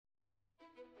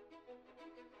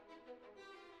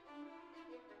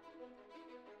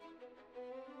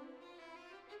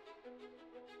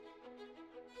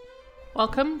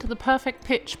Welcome to the Perfect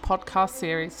Pitch podcast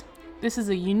series. This is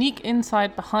a unique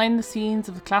insight behind the scenes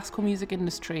of the classical music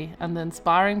industry and the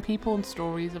inspiring people and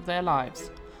stories of their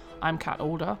lives. I'm Kat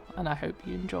Alder, and I hope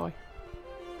you enjoy.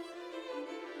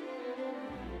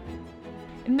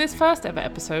 In this first ever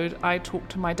episode, I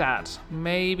talked to my dad.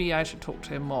 Maybe I should talk to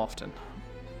him more often.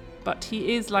 But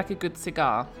he is like a good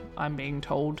cigar, I'm being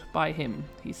told by him.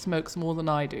 He smokes more than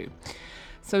I do.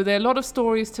 So there are a lot of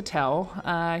stories to tell.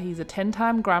 He's a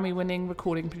 10-time Grammy-winning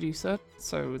recording producer,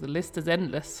 so the list is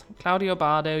endless. Claudio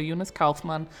Bardo, Jonas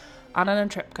Kaufmann, Anna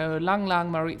Netrebko, Lang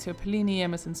Lang, Maurizio Pollini,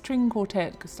 Emerson String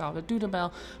Quartet, Gustavo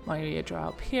Dudamel, Maria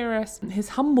Joao Pires. His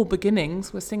humble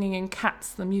beginnings were singing in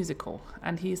Cats the musical,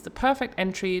 and he's the perfect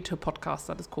entry to a podcast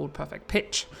that is called Perfect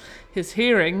Pitch. His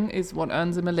hearing is what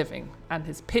earns him a living, and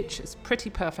his pitch is pretty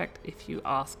perfect if you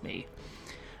ask me.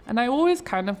 And I always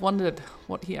kind of wondered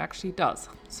what he actually does.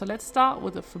 So let's start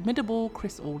with the formidable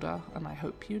Chris Alder, and I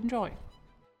hope you enjoy.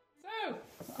 So,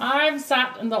 I'm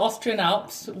sat in the Austrian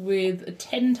Alps with a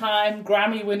 10-time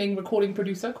Grammy-winning recording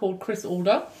producer called Chris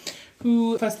Alder,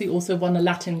 who firstly also won a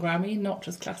Latin Grammy, not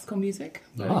just classical music.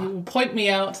 So you will point me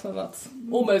out that that's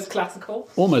almost classical.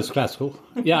 Almost classical.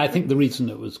 Yeah, I think the reason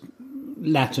it was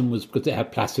Latin was because it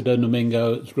had Placido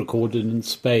Domingo. It was recorded in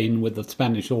Spain with the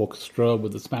Spanish orchestra,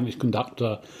 with the Spanish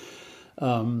conductor.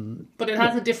 But it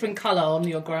has a different colour on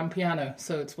your grand piano,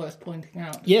 so it's worth pointing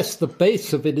out. Yes, the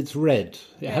base of it is red.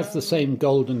 It has the same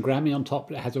golden Grammy on top,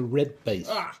 but it has a red base.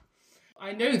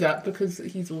 I know that because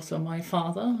he's also my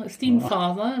father, esteemed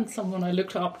father, and someone I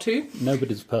looked up to.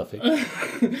 Nobody's perfect.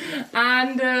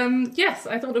 And yes,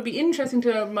 I thought it would be interesting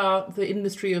to know about the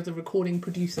industry of the recording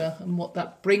producer and what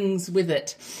that brings with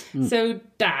it. So,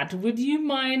 Dad, would you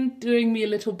mind doing me a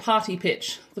little party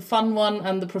pitch? The fun one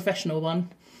and the professional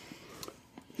one?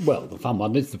 Well, the fun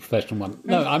one is the professional one.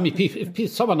 No, I mean,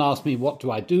 if someone asks me what do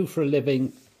I do for a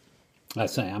living, I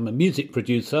say I'm a music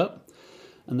producer.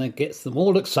 And that gets them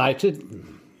all excited,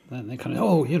 and they kind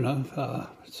of,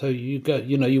 so you go,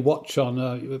 you watch on,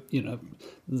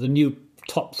 the new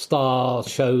top star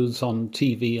shows on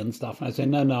TV and stuff. And I say,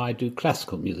 no, I do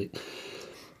classical music,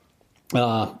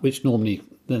 which normally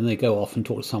then they go off and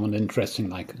talk to someone interesting,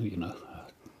 like, a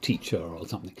teacher or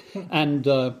something. And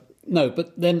no,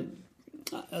 but then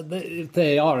if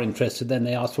they are interested, then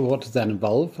they ask, well, what does that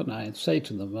involve? And I say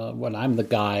to them, well, I'm the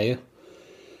guy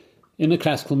in a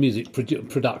classical music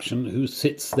production who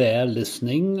sits there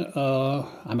listening.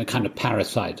 I'm a kind of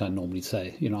parasite, I normally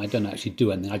say. I don't actually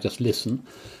do anything, I just listen.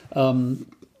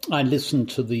 I listen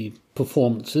to the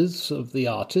performances of the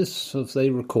artists as they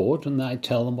record, and I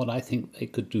tell them what I think they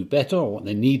could do better or what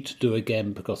they need to do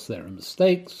again because there are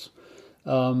mistakes.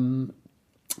 That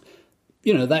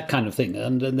kind of thing.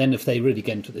 And then if they really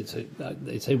get into it,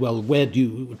 they say, well, where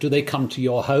do they come to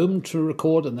your home to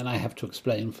record? And then I have to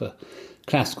explain for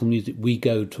classical music, we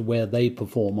go to where they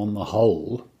perform on the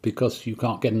whole, because you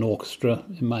can't get an orchestra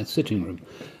in my sitting room.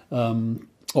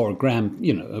 Or a grand,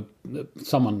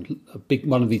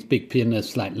 one of these big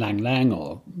pianists like Lang Lang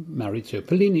or Maurizio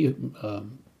Pollini,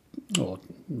 or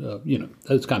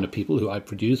those kind of people who I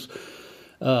produce.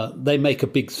 They make a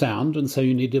big sound, and so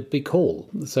you need a big hall.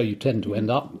 So you tend to end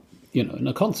up, in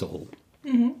a concert hall.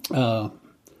 Mm-hmm.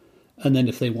 And then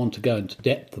if they want to go into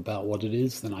depth about what it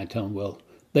is, then I tell them, well,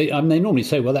 they normally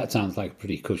say, well, that sounds like a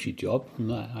pretty cushy job.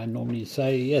 And I normally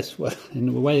say, yes, well, in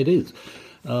a way it is.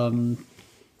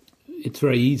 It's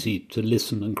very easy to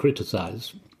listen and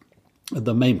criticise.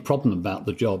 The main problem about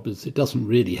the job is it doesn't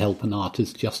really help an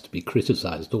artist just to be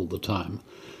criticised all the time.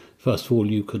 First of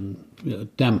all, you can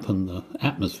dampen the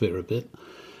atmosphere a bit.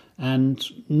 And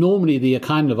normally the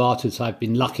kind of artists I've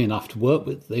been lucky enough to work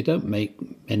with, they don't make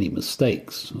any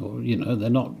mistakes, or, they're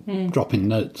not dropping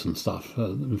notes and stuff.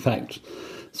 In fact,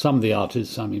 some of the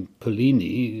artists,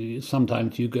 Pollini,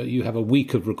 sometimes you have a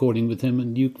week of recording with him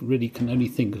and you really can only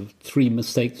think of 3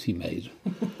 mistakes he made.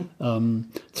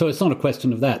 So it's not a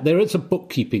question of that. There is a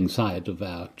bookkeeping side of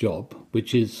our job,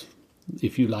 which is,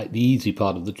 if you like, the easy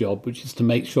part of the job, which is to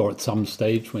make sure at some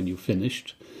stage when you've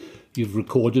finished, you've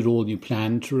recorded all you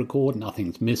planned to record,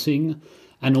 nothing's missing,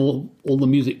 and all the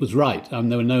music was right, and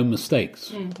there were no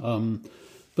mistakes.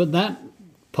 But that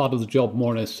part of the job,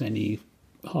 more or less any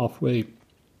halfway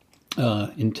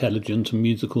intelligent and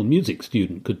musical music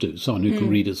student could do, someone who can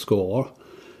read a score,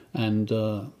 and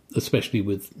especially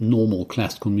with normal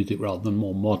classical music rather than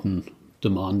more modern,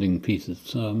 demanding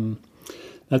pieces.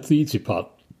 That's the easy part.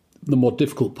 The more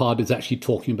difficult part is actually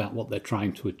talking about what they're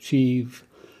trying to achieve,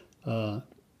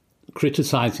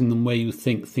 criticising them where you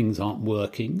think things aren't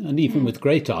working, and even with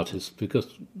great artists,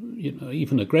 because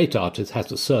even a great artist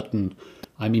has a certain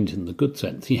I mean it in the good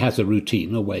sense. He has a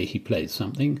routine, a way he plays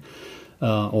something,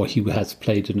 or he has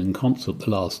played it in concert the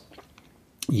last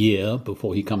year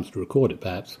before he comes to record it,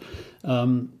 perhaps.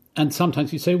 And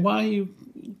sometimes you say, why are you,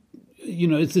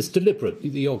 is this deliberate?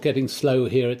 You're getting slow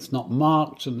here, it's not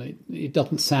marked, and it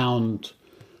doesn't sound...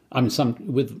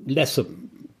 with lesser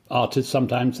artists,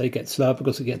 sometimes they get slower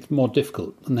because it gets more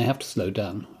difficult and they have to slow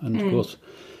down. And of course,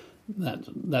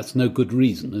 that's no good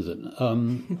reason, is it?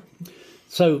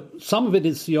 So some of it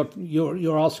is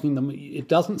you're asking them. It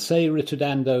doesn't say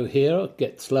ritardando here,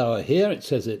 get slower here. It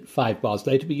says it 5 bars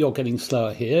later, but you're getting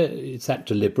slower here. Is that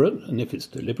deliberate? And if it's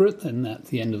deliberate, then that's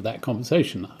the end of that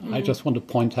conversation. I just want to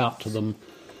point out to them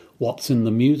what's in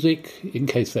the music in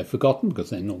case they're forgotten, because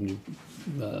they normally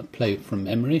play from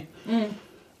memory.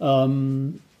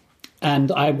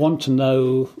 And I want to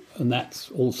know, and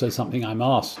that's also something I'm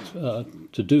asked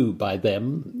to do by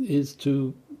them, is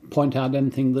to point out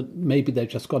anything that maybe they've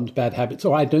just got into bad habits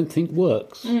or I don't think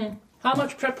works. How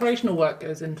much preparational work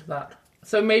goes into that?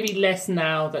 So maybe less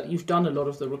now that you've done a lot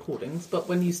of the recordings, but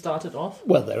when you started off?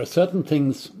 Well, there are certain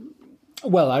things...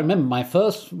 Well, I remember my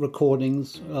first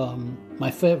recordings,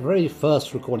 my very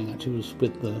first recording actually was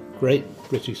with the great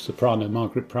British soprano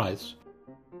Margaret Price.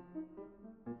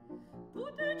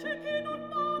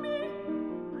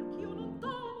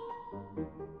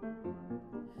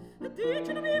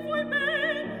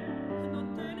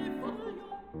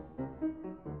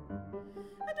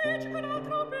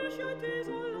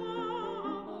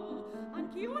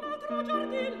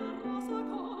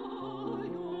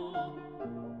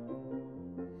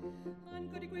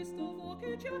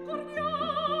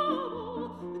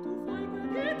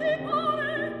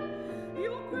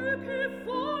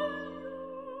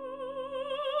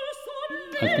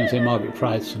 I was going to say Margaret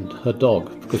Price and her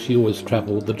dog, because she always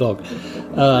travelled with the dog.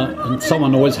 And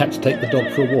someone always had to take the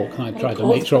dog for a walk, and I tried to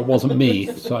make sure it wasn't me,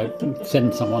 so I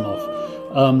sent someone off.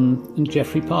 And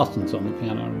Geoffrey Parsons on the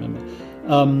piano, I remember.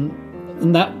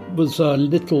 And that was a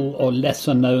little or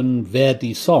lesser known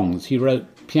Verdi songs. He wrote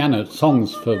piano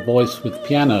songs for voice with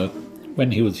piano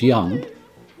when he was young,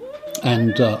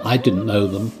 and I didn't know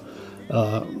them.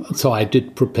 So I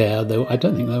did prepare, though I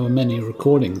don't think there were many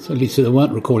recordings. At least there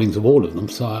weren't recordings of all of them,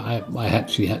 so I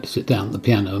actually had to sit down at the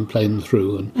piano and play them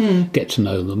through and get to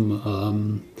know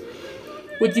them.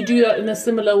 Would you do that in a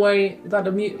similar way that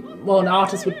an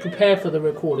artist would prepare for the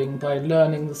recording by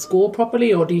learning the score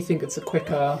properly, or do you think it's a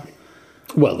quicker...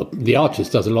 Well, the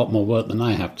artist does a lot more work than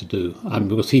I have to do,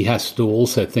 because he has to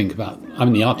also think about...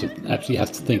 the artist actually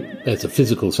has to think there's a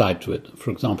physical side to it.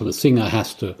 For example, the singer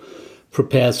has to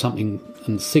prepare something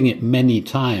and sing it many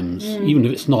times, even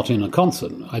if it's not in a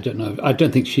concert. I don't know. I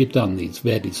don't think she'd done these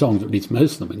Verdi songs, at least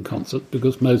most of them in concert,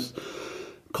 because most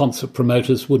concert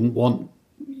promoters wouldn't want,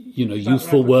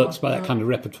 youthful works by that kind of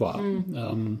repertoire.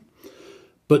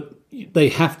 But they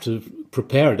have to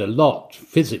prepare it a lot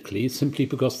physically, simply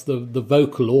because the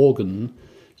vocal organ,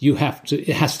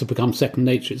 it has to become second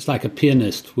nature. It's like a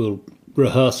pianist will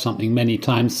rehearse something many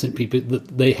times simply because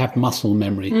they have muscle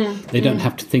memory. They don't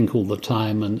have to think all the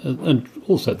time, and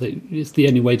also it's the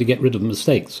only way to get rid of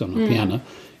mistakes on a piano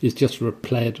is just to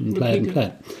play it and play it and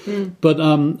play it. But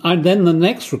then the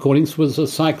next recordings was a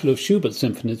cycle of Schubert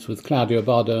symphonies with Claudio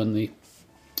Bardo and the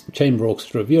Chamber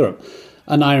Orchestra of Europe.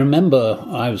 And I remember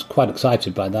I was quite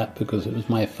excited by that because it was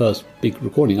my first big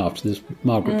recording after this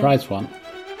Margaret Price one.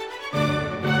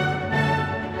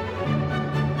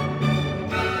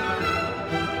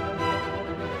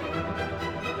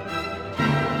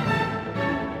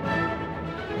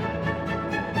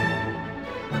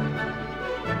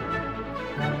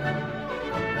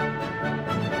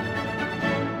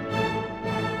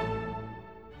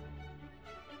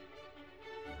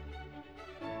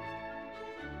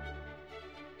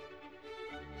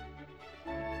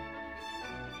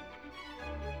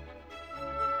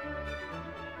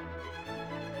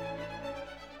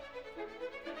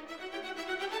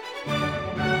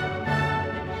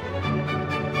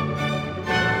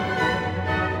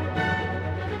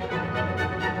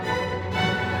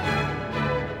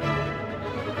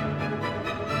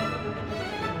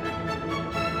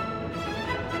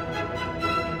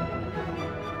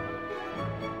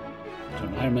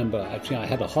 I remember, actually, I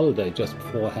had a holiday just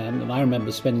beforehand, and I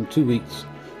remember spending 2 weeks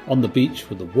on the beach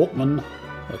with a Walkman,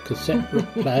 a cassette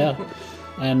player,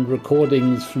 and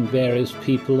recordings from various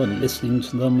people and listening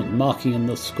to them and marking in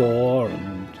the score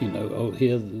and,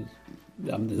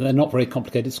 they're not very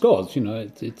complicated scores,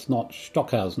 it's not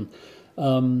Stockhausen.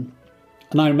 And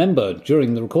I remember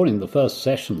during the recording, the first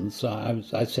sessions,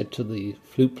 I said to the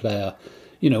flute player,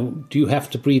 do you have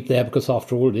to breathe there? Because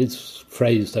after all, it is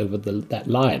phrased over that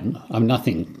line.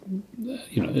 Nothing,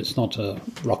 it's not a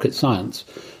rocket science.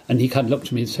 And he kind of looked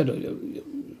at me and said,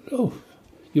 "Oh,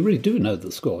 you really do know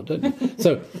the score, don't you?"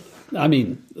 So, I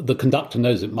mean, the conductor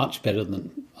knows it much better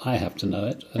than I have to know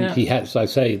it. And he has, I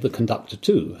say, the conductor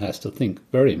too has to think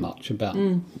very much about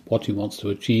what he wants to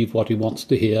achieve, what he wants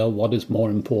to hear, what is more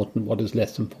important, what is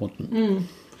less important.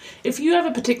 If you have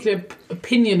a particular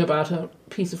opinion about a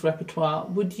piece of repertoire,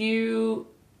 would you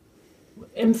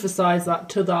emphasise that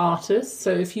to the artist?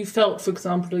 So if you felt, for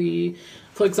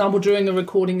example, during a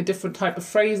recording, a different type of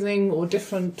phrasing or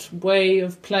different way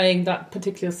of playing that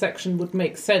particular section would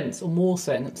make sense or more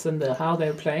sense than how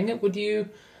they're playing it, would you?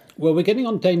 Well, we're getting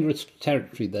on dangerous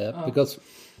territory there because,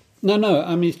 I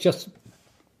mean, it's just,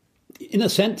 in a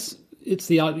sense, it's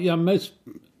most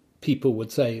people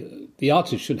would say the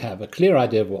artist should have a clear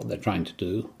idea of what they're trying to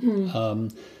do,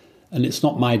 and it's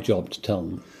not my job to tell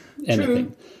them anything.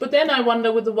 True. But then I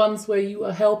wonder with the ones where you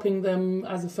are helping them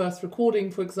as a first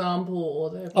recording, for example, or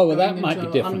they're that might be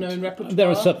different. Unknown repertoire. There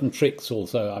are certain tricks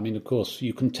also. I mean, of course,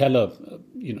 you can tell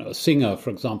a singer, for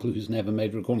example, who's never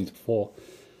made recordings before.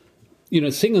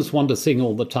 Singers want to sing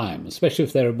all the time, especially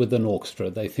if they're with an orchestra.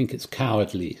 They think it's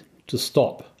cowardly to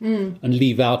stop and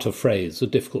leave out a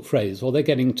difficult phrase, or they're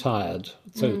getting tired.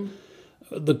 So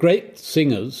the great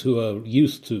singers who are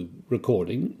used to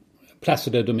recording,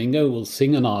 Placido Domingo will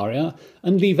sing an aria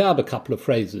and leave out a couple of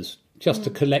phrases just to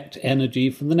collect energy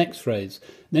from the next phrase.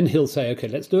 Then he'll say, okay,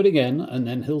 let's do it again, and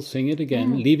then he'll sing it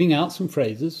again, leaving out some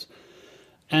phrases.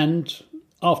 And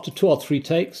after 2 or 3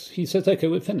 takes, he says, okay,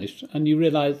 we're finished. And you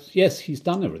realise, yes, he's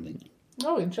done everything.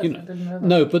 Oh, interesting. I didn't know that.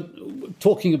 No, but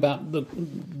talking about the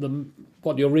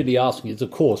what you're really asking is,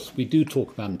 of course, we do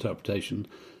talk about interpretation.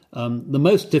 The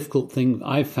most difficult thing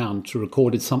I've found to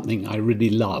record is something I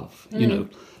really love.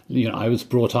 I was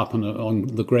brought up on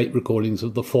the great recordings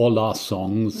of the 4 Last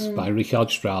Songs by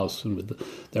Richard Strauss, and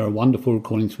there are wonderful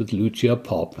recordings with Lucia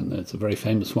Popp, and there's a very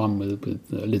famous one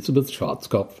with Elizabeth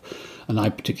Schwarzkopf, and I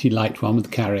particularly liked one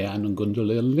with Karajan and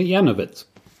Gundula Janowitz.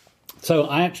 So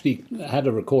I actually had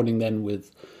a recording then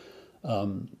with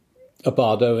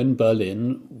Abbado in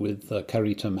Berlin with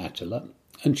Carita Mattila,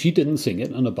 and she didn't sing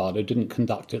it, and Abbado didn't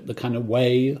conduct it the kind of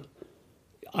way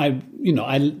I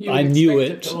knew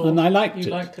it and I liked it.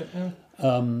 You liked it, yeah.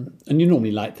 And you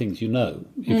normally like things if you know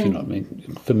what I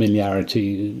mean.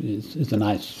 Familiarity is a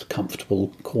nice, comfortable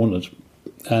corner.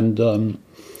 And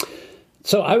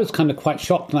so I was kind of quite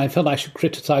shocked, and I felt I should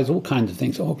criticise all kinds of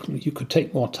things. Oh, you could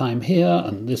take more time here,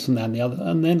 and this and that and the other.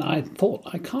 And then I thought,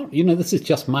 I can't, this is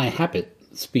just my habit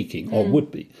speaking, or would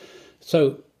be.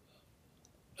 So,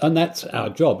 and that's our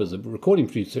job as a recording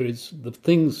producer, is the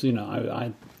things,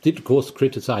 I did, of course,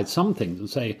 criticise some things and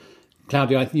say,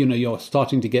 Claudia, you're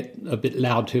starting to get a bit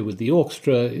loud here with the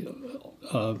orchestra.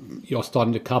 You're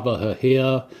starting to cover her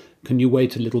here. Can you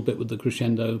wait a little bit with the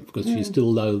crescendo because she's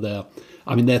still low there?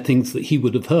 I mean, there are things that he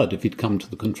would have heard if he'd come to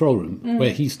the control room, where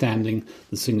he's standing,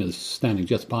 the singer's standing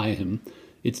just by him.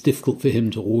 It's difficult for him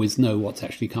to always know what's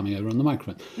actually coming over on the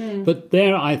microphone. But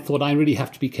there I thought I really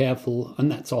have to be careful,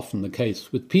 and that's often the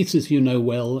case. With pieces you know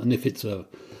well, and if it's a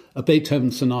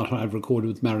Beethoven sonata I've recorded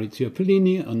with Maurizio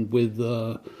Pollini and with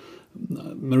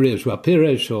Maria João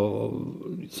Pires or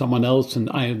someone else, and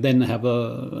I then have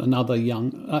another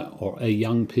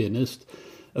young pianist,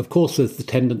 of course there's the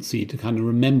tendency to kind of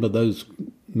remember those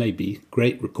maybe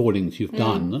great recordings you've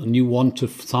done, and you want to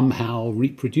somehow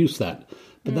reproduce that.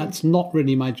 But that's not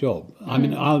really my job. I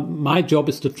mean, my job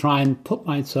is to try and put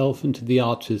myself into the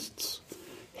artist's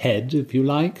head, if you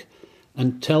like,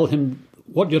 and tell him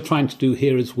what you're trying to do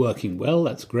here is working well.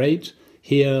 That's great.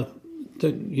 Here,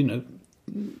 don't you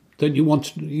want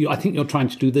to? I think you're trying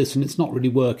to do this, and it's not really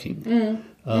working.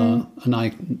 And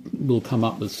I will come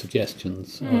up with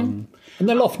suggestions. And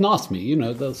they'll often ask me.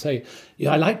 They'll say,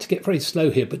 "Yeah, I like to get very slow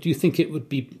here, but do you think it would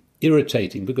be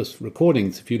irritating? Because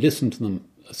recordings, if you listen to them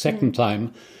a second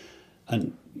time,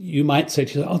 and you might say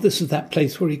to yourself, oh, this is that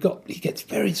place where he gets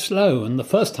very slow, and the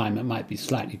first time it might be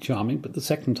slightly charming, but the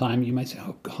second time you may say,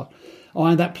 oh God,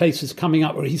 and that place is coming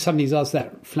up where he suddenly does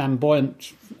that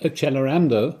flamboyant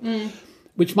accelerando,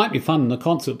 which might be fun in the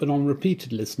concert, but on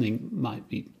repeated listening might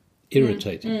be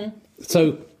irritating.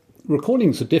 So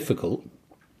recordings are difficult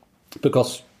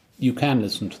because you can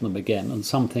listen to them again, and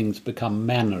some things become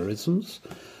mannerisms.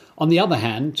 On the other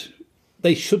hand,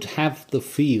 they should have the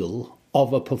feel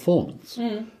of a performance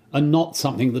and not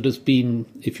something that has been,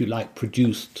 if you like,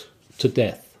 produced to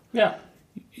death. Yeah.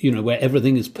 Where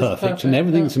everything is perfect and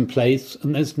everything's in place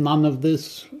and there's none of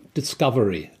this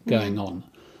discovery going on.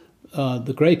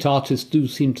 The great artists do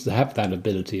seem to have that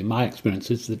ability. In my experience,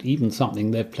 is that even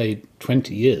something they've played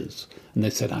 20 years and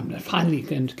they said, I'm finally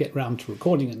going to get round to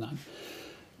recording it now.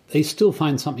 they still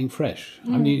find something fresh.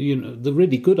 I mean, the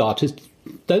really good artists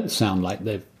don't sound like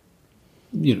they've,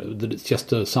 that it's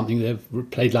just something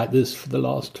they've played like this for the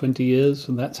last 20 years,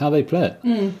 and that's how they play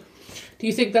it. Do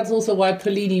you think that's also why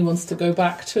Pollini wants to go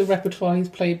back to repertoire he's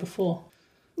played before?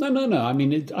 No. I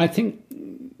mean, I think,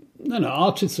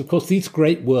 artists, of course, these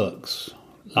great works,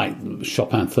 like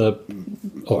Chopin Third,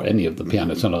 or any of the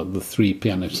piano sonatas, the 3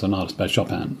 piano sonatas by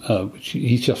Chopin, which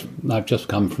I've just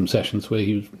come from sessions where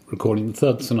he was recording the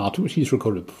third sonata, which he's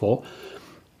recorded before.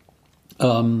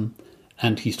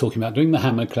 And he's talking about doing the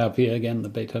Hammerklavier again, the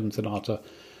Beethoven sonata.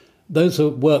 Those are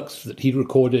works that he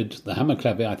recorded, the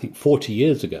Hammerklavier, I think, 40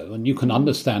 years ago. And you can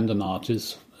understand an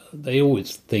artist, they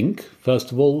always think,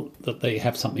 first of all, that they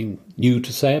have something new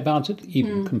to say about it,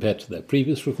 even compared to their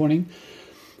previous recording.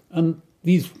 And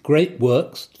these great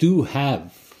works do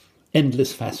have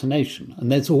endless fascination,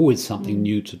 and there's always something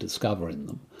new to discover in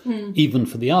them, even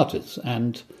for the artists.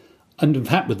 And in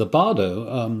fact, with the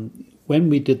Bardo, when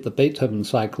we did the Beethoven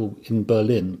cycle in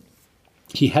Berlin,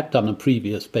 he had done a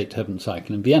previous Beethoven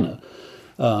cycle in Vienna,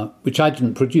 which I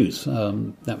didn't produce.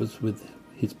 That was with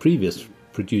his previous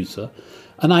producer.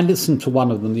 And I listened to one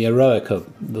of them, the Eroica,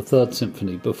 the Third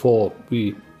Symphony, before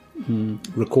we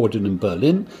recorded in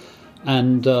Berlin.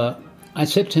 And I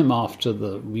said to him after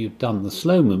we'd done the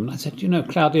slow movement, I said,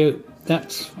 Claudio,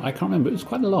 I can't remember, it was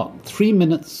quite a lot. 3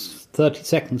 minutes, 30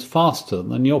 seconds faster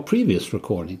than your previous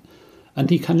recording. And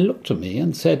he kind of looked at me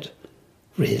and said,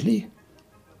 really?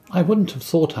 I wouldn't have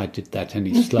thought I did that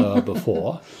any slower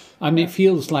before. I mean, it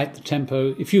feels like the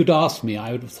tempo, if you'd asked me,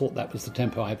 I would have thought that was the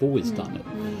tempo I've always done it.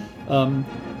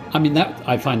 I mean, that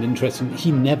I find interesting.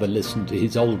 He never listened to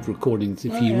his old recordings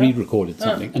if he re-recorded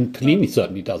something. And Pollini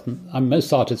certainly doesn't.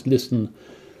 Most artists listen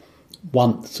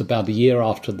once about a year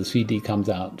after the CD comes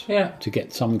out to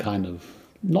get some kind of,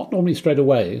 not normally straight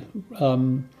away,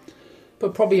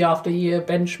 but probably after a year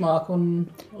benchmark on.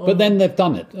 But then they've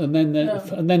done it, and then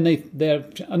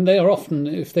they're often,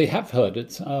 if they have heard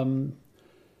it.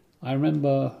 I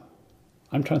remember,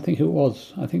 I'm trying to think who it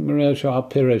was. I think Maria Joao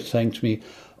Pires saying to me,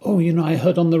 "Oh, I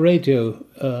heard on the radio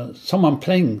someone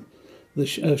playing the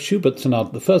Schubert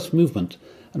sonata, the first movement,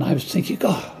 and I was thinking,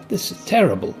 God, this is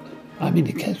terrible. I mean,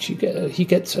 he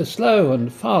gets so slow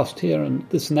and fast here and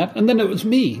this and that, and then it was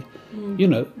me,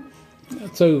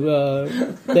 So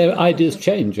their ideas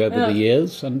change over the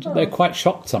years, and they're quite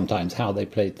shocked sometimes how they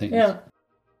play things. Yeah.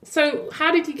 So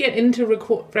how did you get into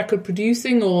record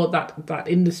producing, or that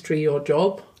industry or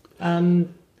job?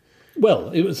 Well,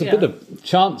 it was a bit of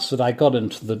chance that I got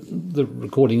into the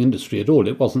recording industry at all.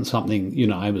 It wasn't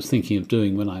something, I was thinking of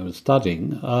doing when I was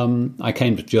studying. I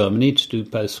came to Germany to do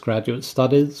postgraduate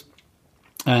studies,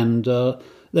 and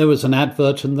there was an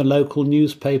advert in the local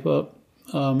newspaper.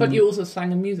 But you also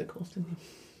sang in musicals, didn't you?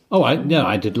 Oh,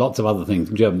 I did lots of other things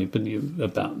in Germany.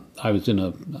 But I was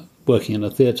working in a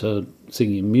theatre,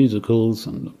 singing musicals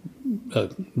and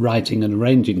writing and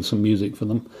arranging some music for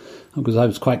them, because I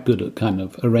was quite good at kind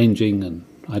of arranging, and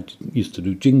I used to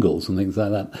do jingles and things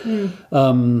like that.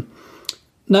 And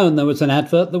there was an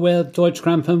advert where Deutsche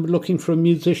Grammophon were looking for a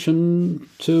musician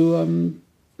to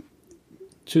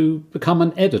become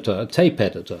an editor, a tape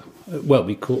editor. Well,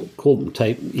 we call them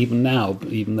tape even now,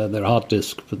 even though they're hard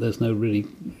disk, but there's no really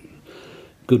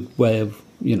good way of,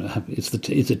 is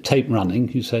it tape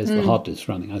running? You say it's the hard disk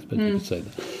running, I suppose you could say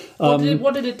that.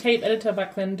 What did a tape editor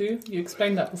back then do? You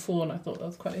explained that before, and I thought that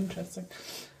was quite interesting.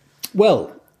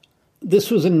 Well, this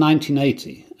was in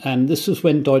 1980, and this was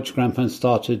when Deutsche Grammophon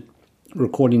started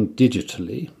recording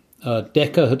digitally.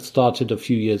 Decca had started a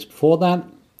few years before that,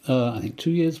 I think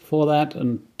 2 years before that,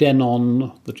 and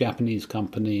Denon, the Japanese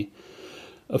company,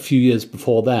 a few years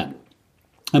before that.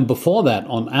 And before that,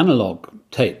 on analog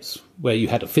tapes, where you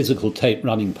had a physical tape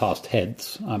running past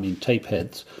tape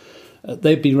heads,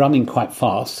 they'd be running quite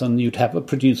fast, and you'd have a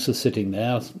producer sitting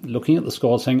there looking at the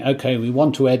score saying, okay, we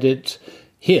want to edit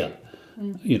here,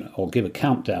 or give a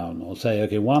countdown, or say,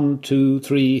 okay, 1, 2,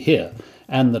 3, here.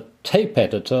 And the tape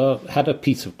editor had a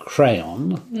piece of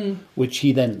crayon, which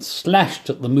he then slashed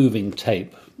at the moving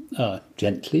tape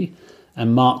gently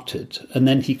and marked it. And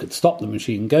then he could stop the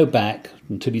machine, go back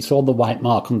until he saw the white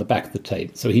mark on the back of the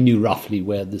tape. So he knew roughly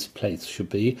where this place should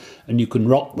be. And you can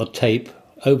rock the tape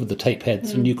over the tape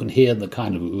heads, and you can hear the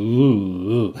kind of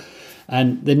ooh.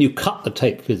 And then you cut the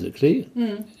tape physically.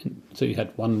 So you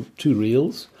had 1, 2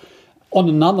 reels. On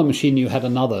another machine, you had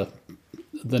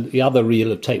the other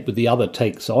reel of tape with the other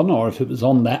takes on, or if it was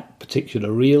on that particular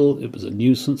reel, it was a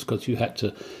nuisance because you had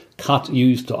to cut. You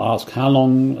used to ask how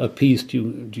long a piece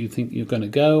do you think you're going to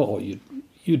go, or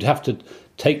you'd have to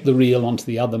take the reel onto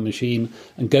the other machine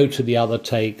and go to the other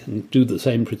take and do the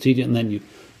same procedure, and then you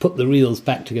put the reels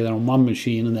back together on one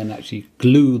machine and then actually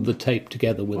glue the tape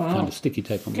together with Wow. kind of sticky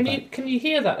tape on the back. Can you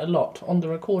hear that a lot on the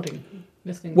recording?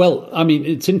 Listening. Well, I mean,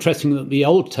 it's interesting that the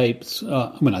old tapes,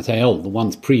 when I say old, the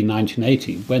ones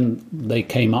pre-1980, when they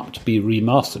came up to be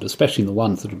remastered, especially the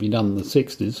ones that had been done in the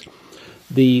 60s,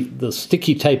 the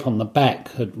sticky tape on the back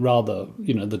had rather,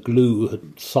 the glue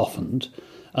had softened,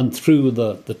 and through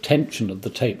the tension of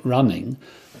the tape running,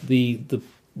 the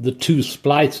two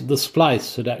the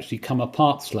splice had actually come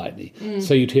apart slightly.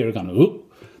 So you'd hear a kind of whoop,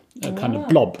 a kind of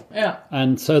blob. Yeah.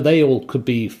 And so they all could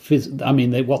be,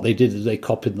 what they did is they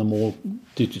copied them all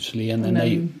digitally and then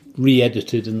they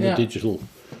re-edited in the digital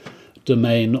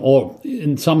domain, or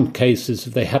in some cases,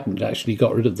 if they hadn't actually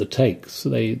got rid of the takes,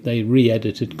 they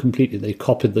re-edited completely. They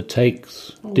copied the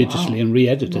takes digitally and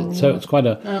re-edited. So it's quite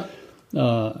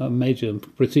a major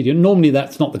procedure. Normally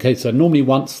that's not the case. So normally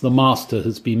once the master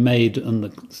has been made and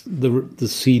the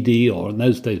CD, or in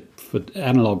those days for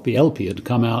analog, the LP had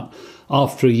come out,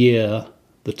 after a year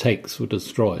the takes were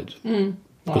destroyed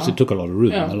because it took a lot of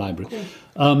room in the library.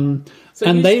 Cool.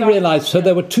 And they realised,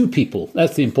 there were two people.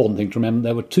 That's the important thing to remember.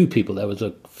 There were two people. There was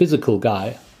a physical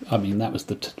guy. I mean, that was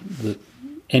the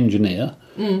engineer,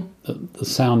 the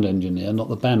sound engineer, not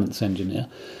the balance engineer,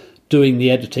 doing the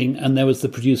editing. And there was the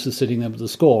producer sitting there with the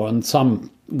score. And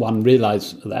someone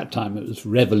realised at that time it was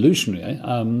revolutionary.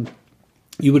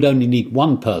 You would only need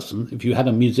one person. If you had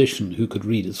a musician who could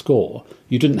read a score,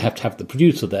 you didn't have to have the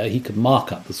producer there. He could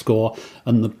mark up the score,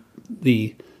 and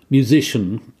the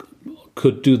musician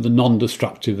could do the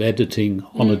non-destructive editing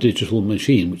on a digital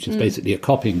machine, which is basically a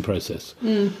copying process,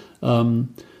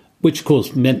 which of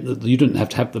course meant that you didn't have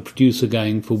to have the producer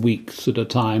going for weeks at a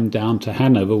time down to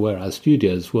Hanover, where our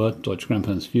studios were, Deutsche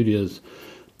Grammophon Studios,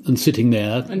 and sitting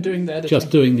there and doing the editing. Just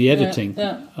doing the editing.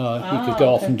 Yeah. He could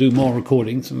go off and do more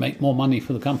recordings and make more money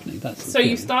for the company. So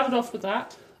you started off with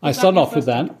that? I started off with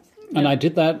that. And I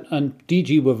did that, and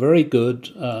DG were very good.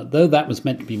 Though that was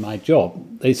meant to be my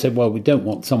job, they said, well, we don't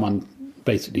want someone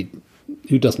basically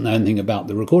who doesn't know anything about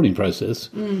the recording process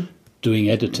doing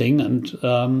editing, and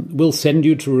we'll send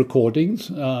you to recordings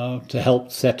to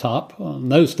help set up. In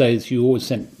those days, you always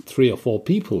sent 3 or 4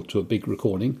 people to a big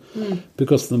recording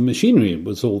because the machinery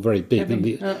was all very big.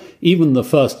 And even the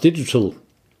first digital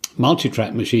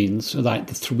multi-track machines,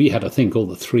 we had a thing called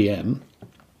the 3M,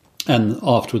 and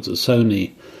afterwards a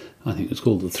Sony, I think it's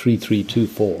called the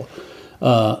 3324,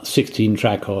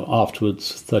 16-track, or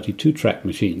afterwards 32-track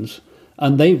machines.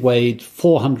 And they weighed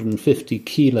 450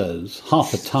 kilos,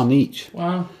 half a ton each.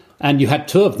 Wow. And you had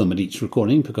 2 of them at each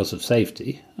recording because of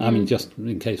safety. I mean, just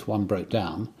in case one broke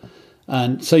down.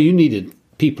 And so you needed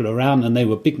people around, and they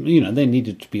were big, they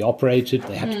needed to be operated.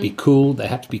 They had to be cooled. They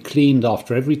had to be cleaned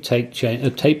after every tape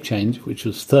change, which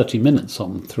was 30 minutes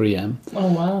on 3M.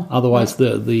 Oh, wow. Otherwise,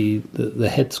 the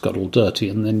heads got all dirty,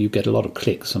 and then you get a lot of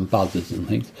clicks and buzzes and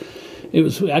things. It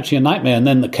was actually a nightmare. And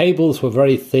then the cables were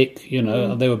very thick,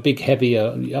 they were big, heavy.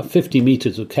 50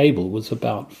 meters of cable was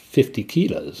about 50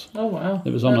 kilos. Oh, wow.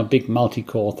 It was on a big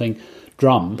multi-core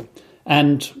drum.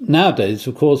 And nowadays,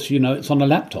 of course, it's on a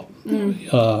laptop.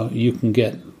 You can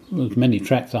get as many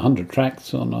tracks, 100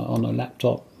 tracks on a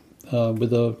laptop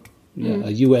with a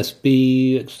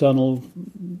USB external,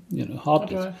 hard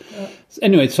disk.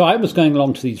 Anyway, so I was going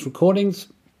along to these recordings,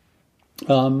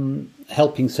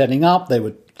 helping setting up. They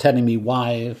were telling me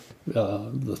why.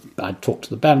 I'd talk to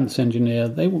the balance engineer.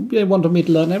 They wanted me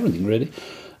to learn everything, really.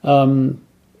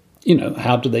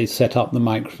 How do they set up the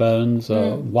microphones?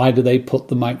 Why do they put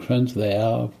the microphones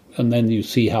there? And then you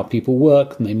see how people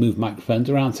work, and they move microphones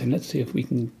around, saying, let's see if we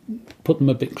can put them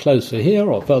a bit closer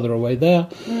here or further away there.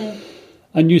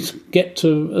 And you get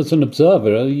to, as an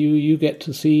observer, you get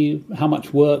to see how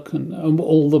much work and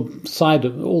all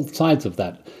sides of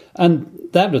that. And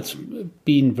that has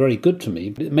been very good to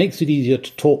me. It makes it easier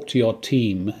to talk to your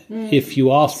team if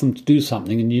you ask them to do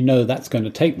something and that's going to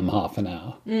take them half an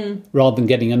hour, rather than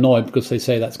getting annoyed because they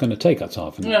say that's going to take us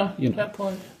half an hour. That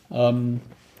point.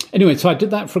 Anyway, so I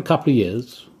did that for a couple of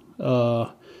years.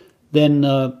 Then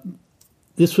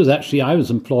this was actually, I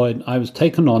was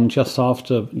taken on just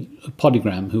after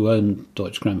Polygram, who owned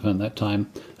Deutsche Grammophon at that time,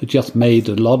 had just made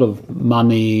a lot of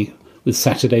money with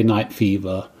Saturday Night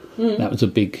Fever. That was a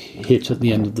big hit at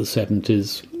the end of the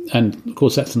 70s. And, of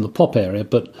course, that's in the pop area.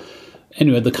 But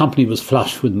anyway, the company was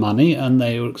flush with money, and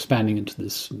they were expanding into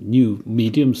this new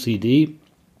medium, CD.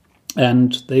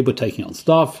 And they were taking on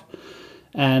staff.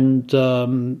 And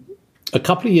a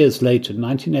couple of years later, in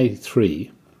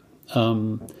 1983,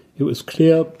 it was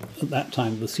clear at that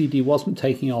time the CD wasn't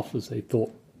taking off as they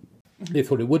thought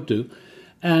it would do.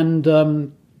 And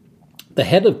the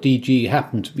head of DG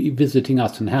happened to be visiting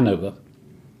us in Hanover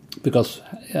because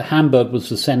Hamburg was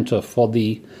the centre for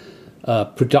the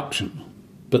production,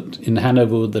 but in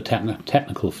Hanover were the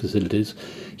technical facilities.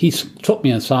 He took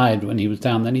me aside when he was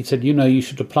down there and he said, you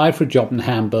should apply for a job in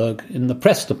Hamburg in the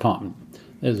press department.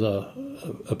 There's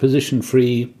a position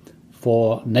free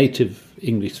for native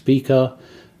English speaker.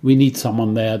 We need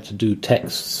someone there to do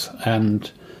texts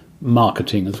and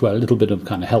marketing as well, a little bit of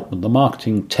kind of help with the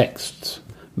marketing, texts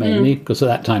mainly, because at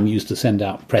that time you used to send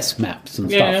out press maps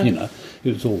and stuff,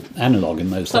 it was all analogue in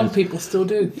those days. Some people still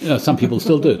do. Some people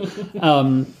still do.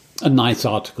 And nice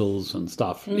articles and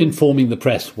stuff, informing the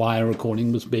press why a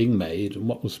recording was being made and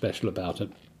what was special about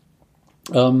it.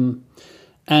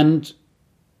 And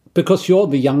because you're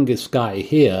the youngest guy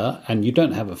here and you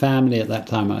don't have a family at that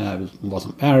time, I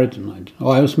wasn't married, and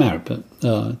I was married, but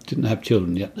didn't have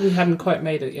children yet. We hadn't quite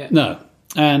made it yet. No.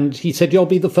 And he said, you'll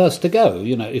be the first to go,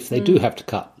 if they do have to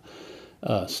cut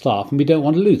staff, and we don't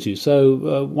want to lose you.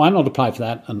 So why not apply for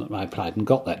that? And I applied and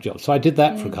got that job. So I did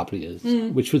that for a couple of years,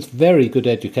 which was very good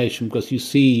education, because you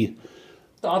see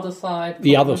the other side.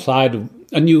 The other side.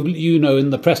 And in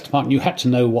the press department, you had to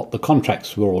know what the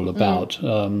contracts were all about.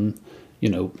 Why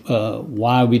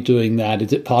are we doing that?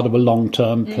 Is it part of a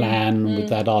long-term plan with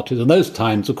that artist? And those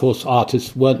times, of course,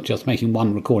 artists weren't just making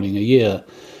one recording a year.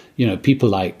 People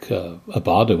like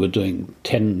Abbado were doing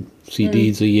 10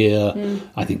 CDs a year.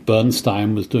 I think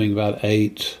Bernstein was doing about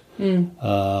 8.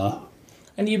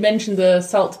 And you mentioned the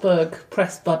Salzburg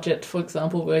press budget, for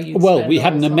example, where you we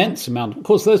had an immense amount. Of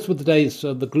course, those were the days,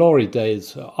 the glory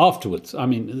days afterwards. I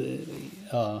mean,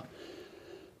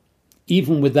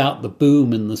 even without the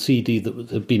boom in the CD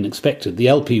that had been expected, the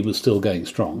LP was still going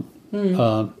strong.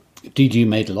 DG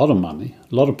made a lot of money,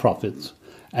 a lot of profits.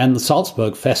 And the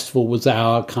Salzburg Festival was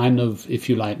our kind of, if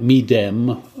you like,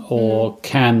 Midem or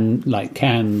Cannes,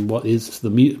 what is to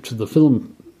the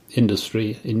film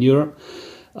industry in Europe.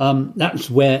 That's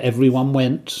where everyone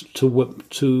went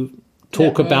to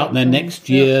talk about their next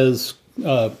year's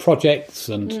projects.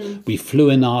 And we flew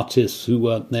in artists who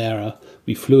weren't there.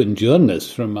 We flew in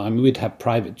journalists we'd have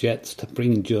private jets to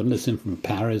bring journalists in from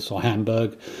Paris or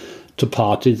Hamburg to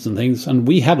parties and things. And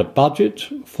we had a budget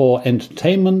for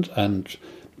entertainment and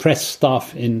press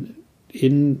stuff in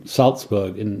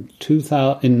Salzburg in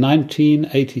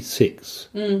 1986,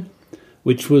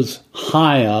 which was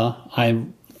higher. I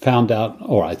found out,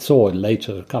 or I saw it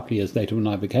later, a couple of years later when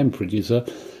I became producer,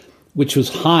 which was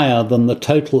higher than the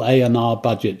total A&R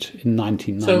budget in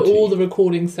 1990. So all the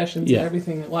recording sessions and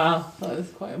everything. Wow, that is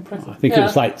quite impressive. I think it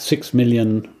was like 6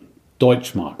 million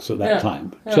Deutschmarks at that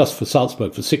time, just for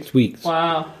Salzburg for 6 weeks.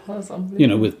 Wow, that's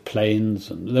unbelievable. With planes,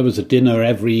 and there was a dinner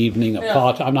every evening, a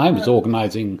party. I mean, I was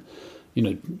organising,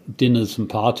 dinners and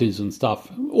parties and stuff,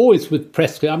 always with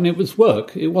press. I mean, it was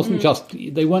work. It wasn't just,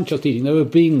 they weren't just eating, they were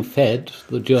being fed,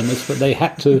 the journalists, but they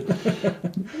had to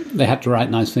write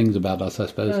nice things about us, I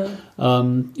suppose.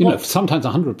 Sometimes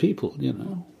 100 people,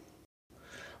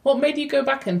 What made you go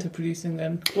back into producing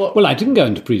then? Well, I didn't go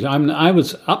into producing. I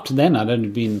was, up to then, I'd only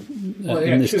been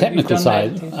in this technical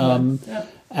side.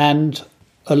 And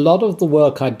a lot of the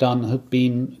work I'd done had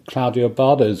been Claudio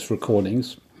Abbado's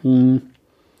recordings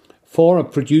for a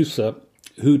producer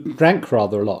who drank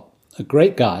rather a lot. A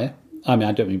great guy. I mean,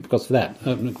 I don't mean because of that.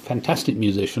 A fantastic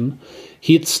musician.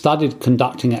 He had studied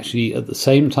conducting actually at the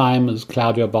same time as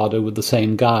Claudio Abbado with the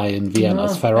same guy in Vienna,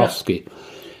 Swarovski.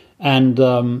 And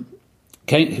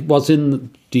was in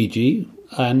DG,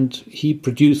 and he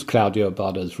produced Claudio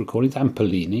Abbado's recordings and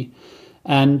Pollini,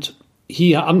 and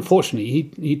he unfortunately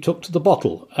he took to the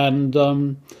bottle,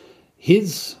 and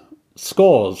his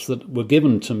scores that were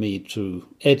given to me to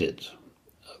edit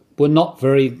were not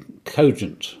very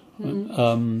cogent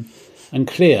and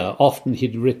clear. Often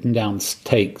he'd written down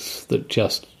takes that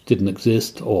just didn't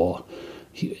exist, or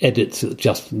edits that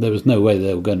just there was no way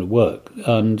they were going to work,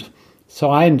 and so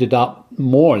I ended up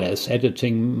more or less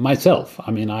editing myself.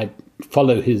 I mean, I'd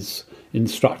follow his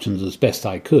instructions as best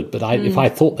I could, but if I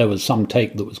thought there was some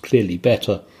take that was clearly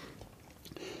better,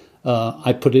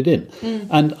 I put it in.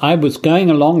 And I was going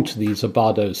along to these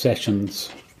Abbado sessions,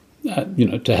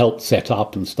 to help set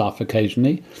up and stuff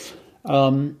occasionally.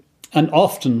 And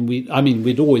often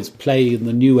we'd always play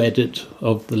the new edit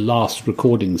of the last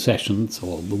recording sessions,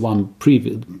 or the one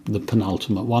previous, the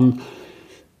penultimate one,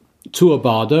 to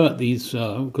Abbado at these,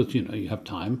 because, you have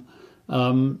time.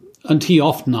 And he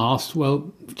often asked,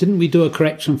 well, didn't we do a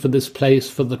correction for this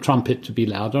place for the trumpet to be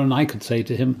louder? And I could say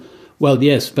to him, well,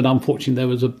 yes, but unfortunately there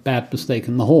was a bad mistake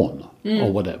in the horn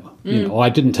or whatever. Or I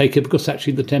didn't take it because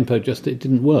actually the tempo it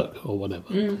didn't work or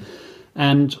whatever.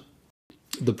 And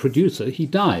the producer, he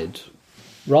died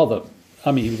he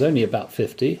was only about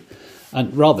 50.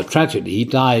 And rather tragically, he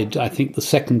died, I think, the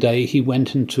second day he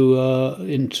went into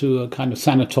a kind of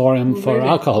sanatorium for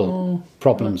alcohol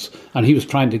problems. And he was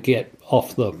trying to get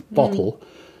off the bottle,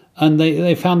 and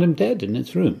they found him dead in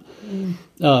his room,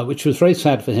 which was very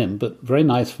sad for him, but very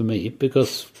nice for me,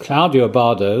 because Claudio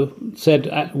Abbado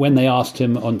said, when they asked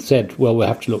him and said, well, we'll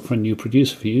have to look for a new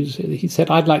producer for you, he said,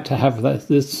 I'd like to have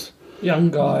this young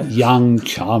guy. Young,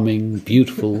 charming,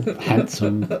 beautiful,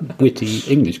 handsome, witty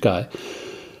English guy.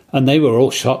 And they were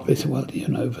all shocked. They said, well,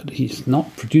 but he's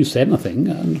not produced anything.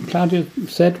 And Claudio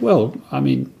said, well, I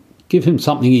mean, give him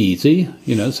something easy,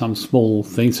 some small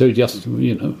thing. So he just,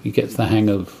 he gets the hang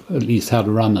of at least how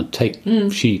to run a tape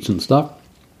sheet and stuff.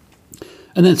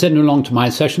 And then send him along to my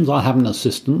sessions. I'll have an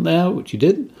assistant there, which he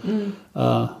did,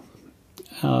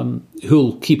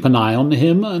 who'll keep an eye on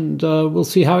him, and we'll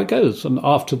see how it goes. And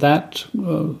after that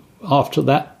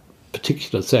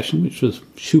particular session, which was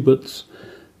Schubert's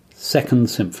Second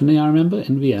Symphony, I remember,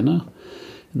 in Vienna,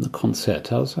 in the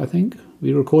Concerthaus, I think,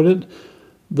 we recorded.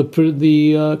 The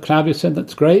Claudio said,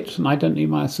 that's great, and I don't need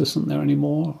my assistant there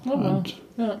anymore. And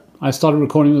I started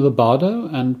recording with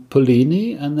Abbado and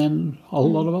Pollini, and then a whole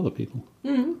lot of other people.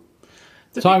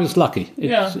 So I was lucky.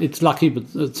 It's lucky,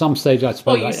 but at some stage I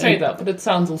suppose... Well, you say that, but it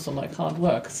sounds also like hard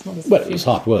work. It's not as well, it was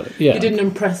hard work, yeah. You didn't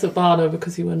impress Abbado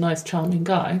because you were a nice, charming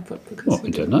guy, but because... Well, I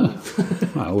don't know.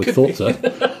 I always thought so.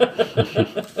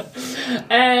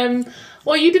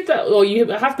 Well, you did that, or you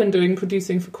have been doing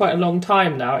producing for quite a long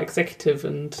time now, executive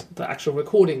and the actual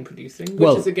recording producing,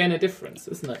 which is again a difference,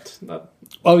 isn't it?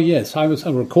 Oh, yes. I was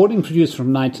a recording producer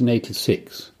from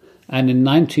 1986. And in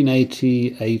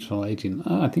 1988 or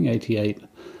 88,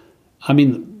 I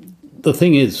mean, the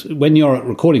thing is, when you're at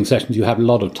recording sessions, you have a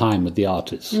lot of time with the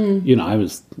artists. I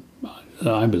was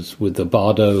with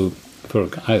Abbado for,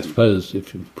 I suppose,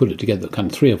 if you put it together,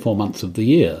 kind of 3 or 4 months of the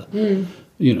year.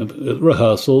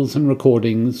 Rehearsals and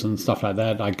recordings and stuff like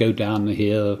that. I go down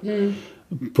here,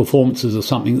 performances of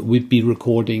something that we'd be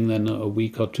recording then a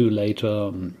week or two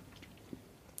later.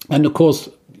 And of course,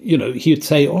 he'd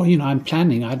say, I'm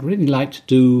planning, I'd really like to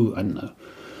do, I don't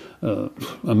know,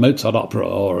 a Mozart opera,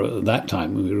 or at that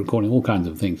time we were recording all kinds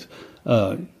of things,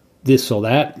 this or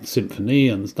that, symphony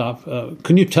and stuff.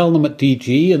 Can you tell them at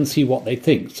DG and see what they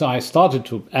think? So I started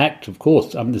to act, of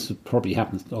course. I mean, this probably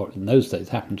happens, or in those days,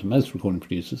 happened to most recording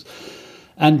producers.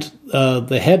 And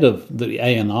the head of the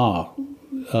A&R,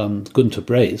 Günter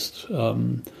Braist,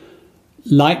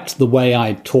 liked the way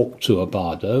I talked to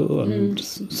Abbado, and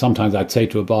sometimes I'd say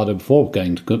to Abbado before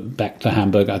going back to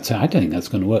Hamburg, I'd say, I don't think that's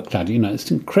going to work, Claudio. It's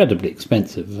incredibly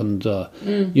expensive, and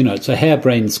it's a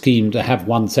harebrained scheme to have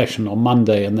one session on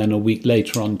Monday and then a week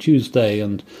later on Tuesday,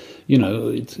 and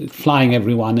it's flying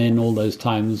everyone in all those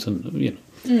times, and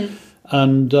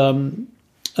and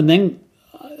then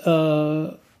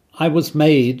I was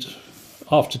made,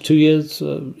 after 2 years,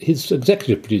 his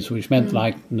executive producer, which meant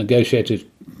like negotiated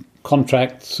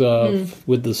contracts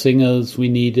with the singers we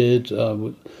needed,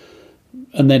 and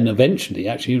then eventually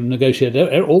actually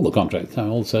negotiated all the contracts. I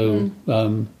also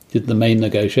did the main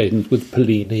negotiations with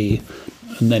Pollini,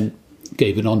 and then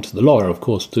gave it on to the lawyer, of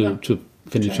course, to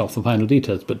finish off the final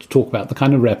details, but to talk about the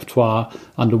kind of repertoire,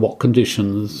 under what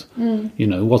conditions,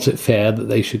 was it fair that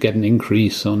they should get an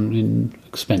increase in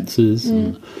expenses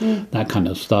and that kind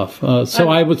of stuff. So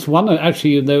I was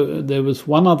there was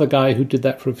one other guy who did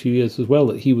that for a few years as well,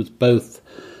 that he was both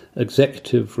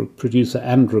executive producer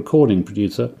and recording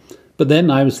producer, but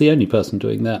then I was the only person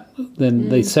doing that. Then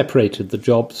they separated the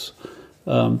jobs.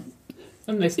 And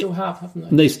they still have, haven't they?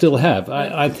 And they still have.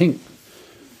 I think,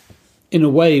 in a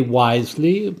way,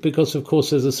 wisely, because, of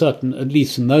course, there's a certain, at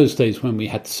least in those days when we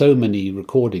had so many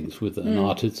recordings with an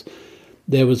artist,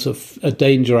 there was a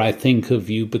danger, I think, of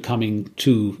you becoming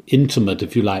too intimate,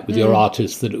 if you like, with your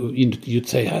artist, that you'd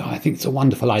say, I think it's a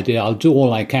wonderful idea, I'll do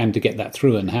all I can to get that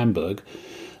through in Hamburg.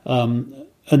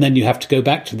 And then you have to go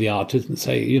back to the artist and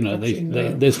say,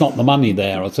 there's not the money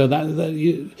there. So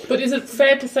But is it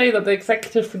fair to say that the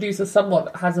executive producer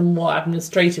somewhat has a more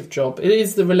administrative job? It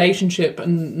is the relationship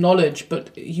and knowledge,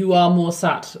 but you are more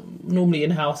sat normally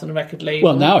in-house on a record label.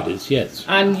 Well, now it is, yes.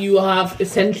 And you have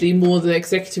essentially more the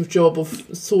executive job of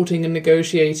sorting and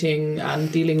negotiating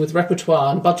and dealing with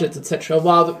repertoire and budgets, etc.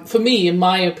 While for me, in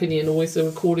my opinion, always the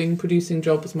recording, producing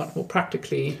job is much more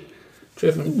practically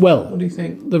driven. Well, what do you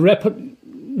think?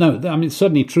 No, I mean, it's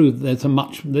certainly true. There's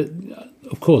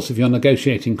of course, if you're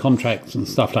negotiating contracts and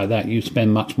stuff like that, you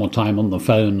spend much more time on the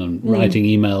phone and writing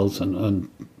emails and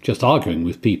just arguing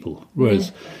with people.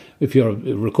 Whereas if you're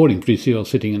a recording producer, you're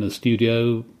sitting in a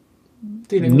studio,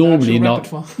 dealing normally with not,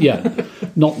 repertoire.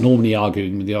 not normally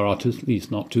arguing with your artist, at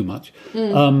least not too much.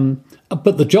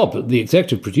 But the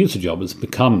executive producer job has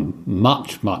become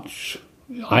much, much,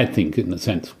 I think, in a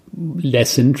sense,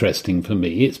 less interesting for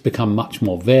me. It's become much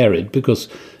more varied because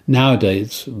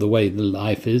nowadays, the way the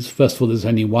life is, first of all, there's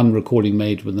only one recording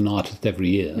made with an artist every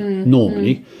year,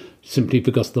 normally, simply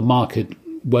because the market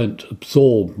won't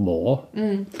absorb more.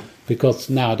 Because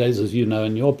nowadays, as you know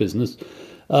in your business,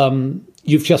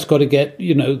 you've just got to get,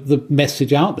 the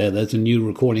message out there. There's a new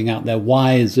recording out there.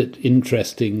 Why is it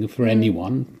interesting for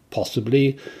anyone?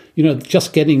 Possibly,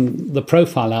 just getting the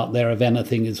profile out there of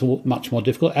anything is much more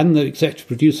difficult. And the executive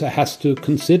producer has to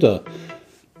consider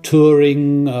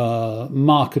touring,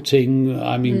 marketing.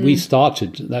 I mean, we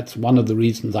started, that's one of the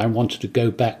reasons I wanted to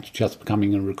go back to just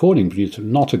becoming a recording producer,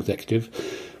 not executive.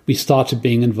 We started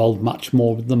being involved much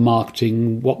more with the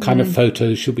marketing. What kind of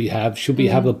photos should we have? Should we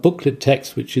have a booklet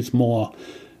text, which is more,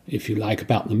 if you like,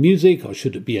 about the music, or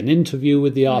should it be an interview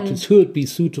with the artist? Who would be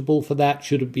suitable for that?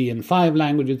 Should it be in 5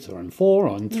 languages or in 4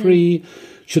 or in 3?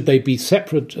 Should they be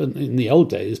separate? In the old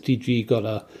days, DG got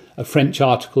a French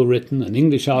article written, an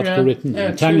English article written,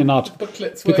 an Italian article.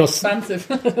 Booklets were expensive.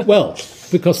 Well,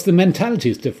 because the mentality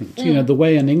is different. The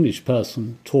way an English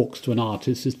person talks to an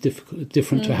artist is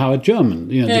different to how a German.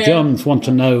 The Germans want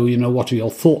to know, what are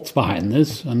your thoughts behind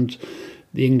this? And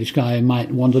the English guy might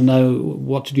want to know,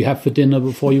 what did you have for dinner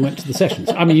before you went to the sessions?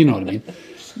 I mean, you know what I mean.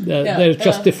 There's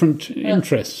just different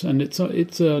interests, and so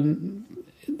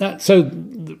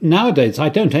nowadays I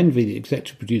don't envy the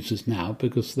executive producers now,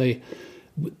 because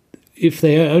if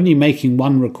they're only making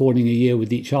one recording a year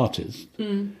with each artist,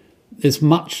 there's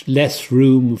much less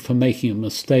room for making a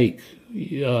mistake.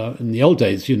 In the old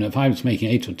days, if I was making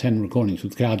 8 or 10 recordings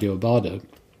with Claudio Abbado,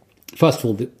 first of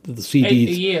all, the CDs... 8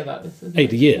 a year, that is.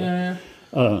 8 a year.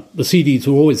 The CDs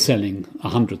were always selling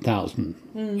 100,000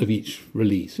 of each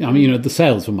release. I mean, the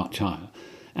sales were much higher.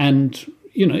 And,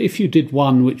 if you did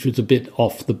one which was a bit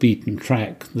off the beaten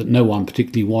track that no one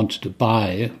particularly wanted to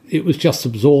buy, it was just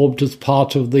absorbed as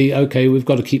part of the, okay, we've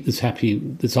got to keep this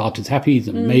artist happy, he's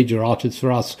a major artist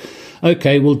for us.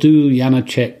 Okay, we'll do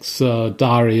Janacek's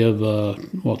Diary of,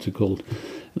 what's it called?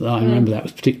 I remember that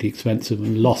was particularly expensive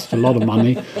and lost a lot of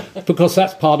money because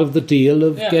that's part of the deal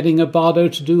of getting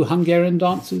Abbado to do Hungarian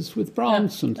dances with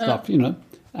Brahms and stuff,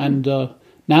 And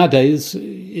nowadays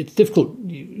it's difficult.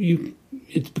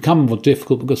 It's become more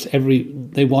difficult because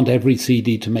they want every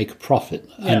CD to make a profit.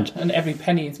 And every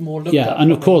penny is more looked at. Yeah,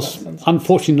 and of course,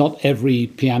 unfortunately, not every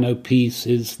piano piece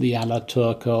is the Alla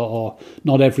Turca, or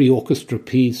not every orchestra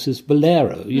piece is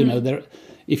Bolero.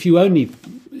 If you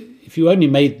only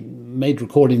made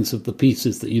recordings of the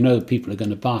pieces that people are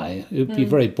going to buy, it would be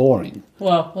very boring.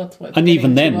 Well, that's what. And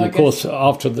even then, of course,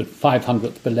 after the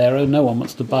 500th Bolero, no one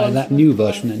wants to buy that new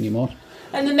version anymore.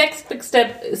 And the next big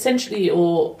step, essentially,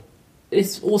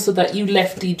 is also that you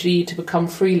left DG to become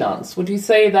freelance. Would you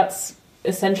say that's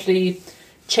essentially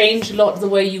changed a lot the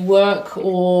way you work,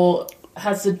 or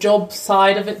has the job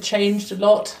side of it changed a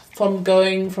lot from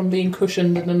being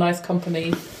cushioned in a nice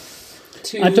company?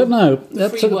 I don't know.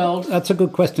 World. That's a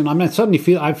good question. I mean,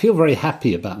 I feel very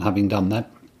happy about having done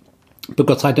that,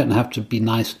 because I don't have to be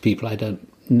nice to people I don't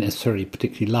necessarily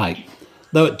particularly like.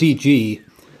 Though at DG,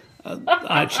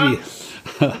 actually,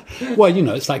 well,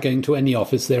 it's like going to any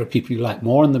office. There are people you like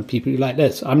more and then people you like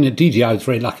less. I mean, at DG, I was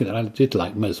very lucky that I did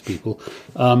like most people.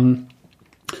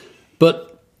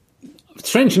 But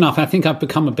strange enough, I think I've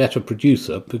become a better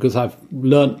producer because I've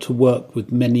learnt to work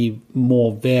with many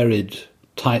more varied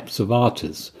types of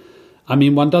artists. I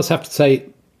mean, one does have to say,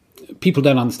 people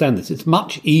don't understand this. It's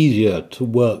much easier to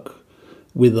work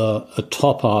with a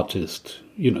top artist,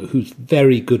 who's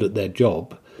very good at their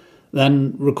job,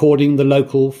 than recording the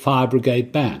local fire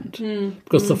brigade band.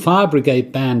 Because the fire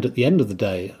brigade band, at the end of the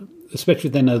day, especially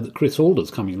if they know that Chris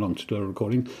Alder's coming along to do a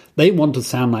recording, they want to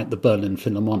sound like the Berlin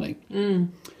Philharmonic.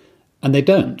 And they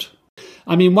don't.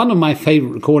 I mean, one of my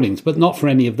favourite recordings, but not for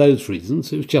any of those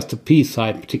reasons, it was just a piece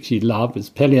I particularly love, is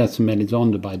Pelléas and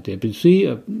Mélisande by Debussy,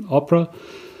 an opera,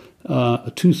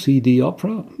 a 2-CD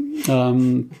opera,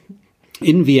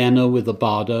 in Vienna with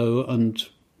Abbado, and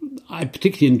I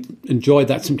particularly enjoyed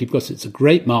that simply because it's a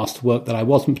great masterwork that I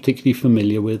wasn't particularly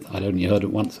familiar with. I'd only heard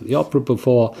it once at the opera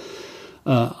before.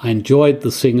 I enjoyed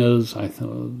the singers. I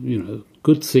thought,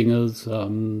 good singers.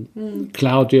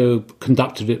 Claudio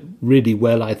conducted it really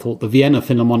well, I thought. The Vienna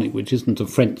Philharmonic, which isn't a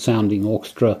French-sounding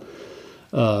orchestra,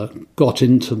 got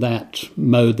into that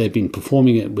mode. They've been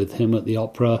performing it with him at the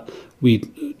opera. We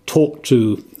talked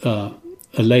to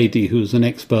a lady who's an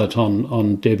expert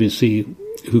on Debussy,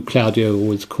 who Claudio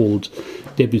always called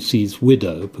Debussy's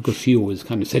widow, because she always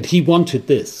kind of said he wanted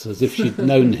this, as if she'd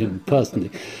known him personally.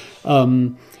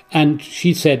 And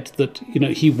she said that,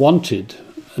 he wanted,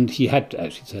 and he had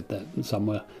actually said that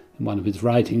somewhere in one of his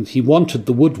writings, he wanted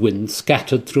the woodwinds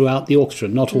scattered throughout the orchestra,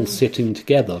 not all sitting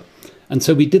together. And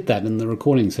so we did that in the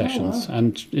recording sessions. Oh, wow.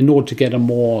 And in order to get a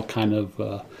more kind of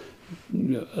a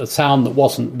sound that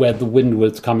wasn't where the wind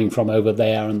was coming from over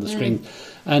there and the strings.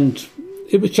 And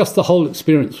it was just, the whole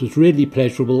experience was really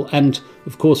pleasurable. And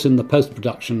of course, in the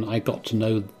post-production, I got to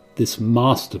know this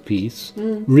masterpiece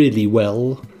really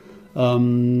well.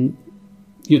 You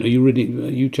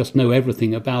just know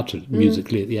everything about it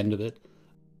musically at the end of it.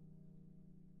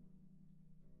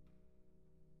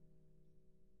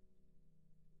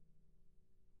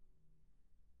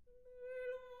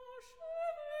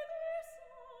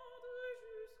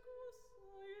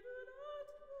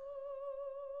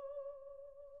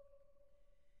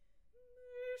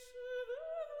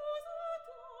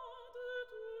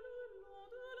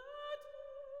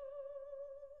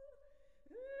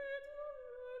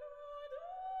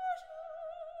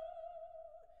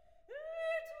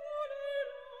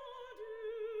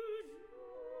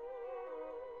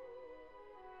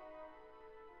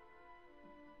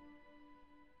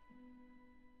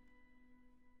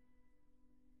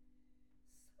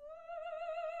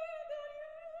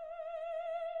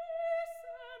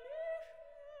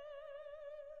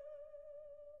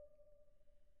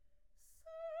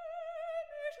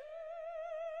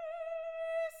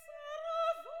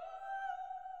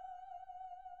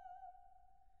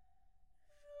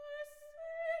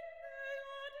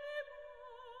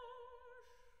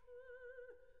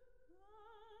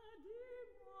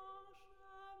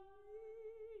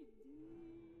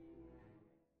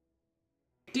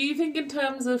 Do you think in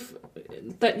terms of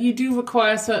that you do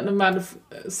require a certain amount of,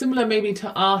 similar maybe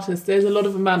to artists, there's a lot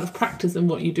of amount of practice in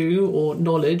what you do or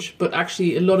knowledge, but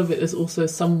actually a lot of it is also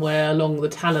somewhere along the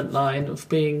talent line of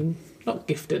being not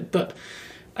gifted, but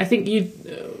I think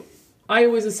I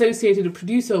always associated a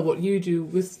producer of what you do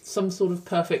with some sort of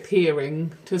perfect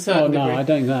hearing to a certain degree. Oh, no, I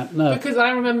don't that, no. Because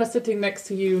I remember sitting next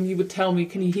to you and you would tell me,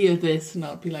 can you hear this? And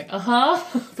I'd be like,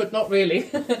 but not really.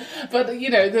 But,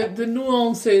 the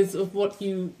nuances of what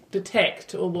you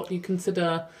detect or what you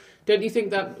consider, don't you think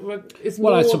that is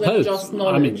more than just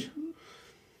knowledge?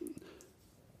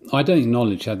 I don't think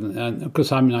knowledge,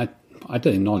 because I don't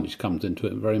think knowledge comes into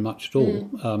it very much at all.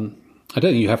 I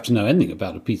don't think you have to know anything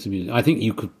about a piece of music. I think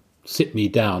you could sit me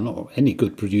down, or any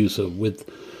good producer, with,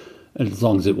 as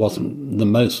long as it wasn't the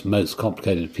most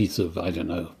complicated piece of, I don't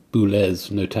know,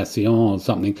 Boulet's Notation or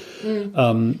something,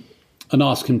 and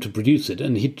ask him to produce it,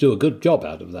 and he'd do a good job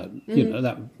out of that.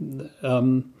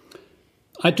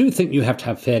 I do think you have to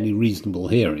have fairly reasonable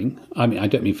hearing. I mean, I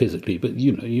don't mean physically, but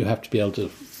you have to be able to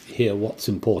hear what's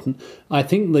important. I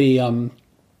think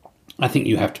I think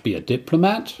you have to be a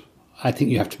diplomat. I think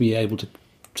you have to be able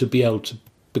to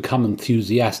become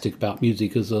enthusiastic about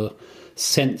music as a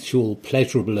sensual,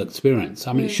 pleasurable experience.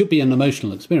 I mean, it should be an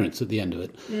emotional experience at the end of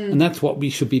it. And that's what we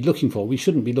should be looking for. We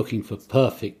shouldn't be looking for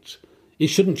perfect. It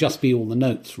shouldn't just be all the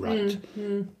notes right.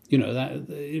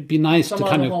 It'd be nice to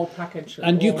kind of... whole package.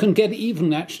 And you can get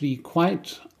even actually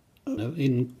quite,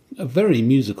 in a very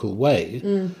musical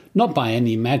way, not by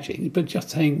any magic, but just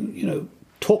saying,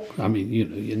 talk. I mean,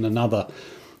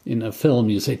 in a film,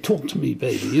 you say, talk to me,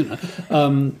 baby,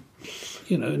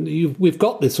 we've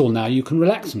got this all now. You can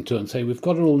relax them to and say, we've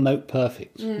got it all note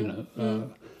perfect.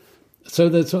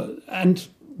 So and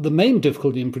the main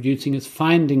difficulty in producing is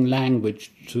finding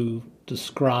language to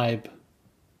describe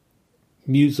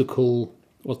musical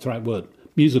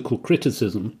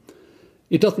criticism.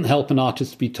 It doesn't help an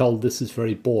artist to be told this is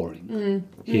very boring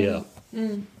here.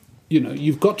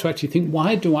 You've got to actually think,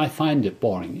 why do I find it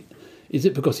boring? Is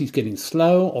it because he's getting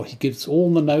slow, or he gives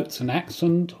all the notes an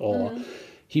accent, or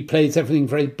he plays everything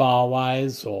very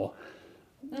bar-wise, or...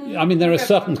 I mean, there are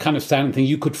certain kind of standard things.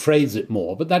 You could phrase it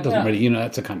more, but that doesn't really,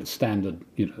 that's a kind of standard,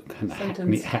 kind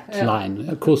of hacked line.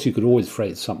 Of course, you could always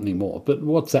phrase something more, but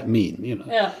what's that mean,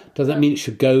 Does that mean it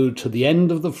should go to the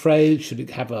end of the phrase? Should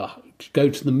it go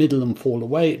to the middle and fall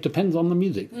away? It depends on the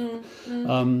music.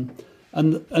 And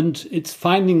it's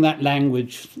finding that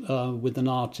language with an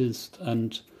artist,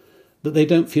 and that they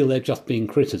don't feel they're just being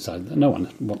criticised. No one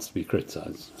wants to be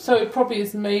criticised. So it probably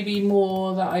is maybe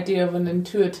more the idea of an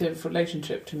intuitive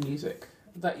relationship to music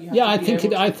that you have.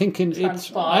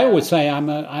 I always say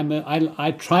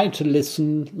I try to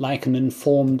listen like an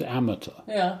informed amateur.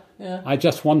 Yeah. I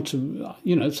just want to,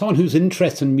 someone who's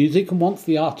interested in music and wants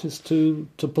the artist to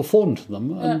perform to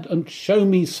them and show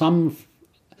me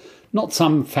not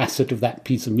some facet of that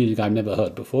piece of music I've never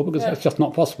heard before, because that's just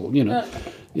not possible.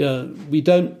 We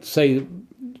don't say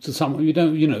to someone.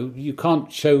 You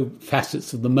can't show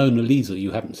facets of the Mona Lisa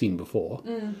you haven't seen before.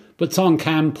 But someone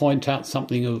can point out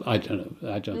something of, I don't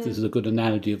know if this is a good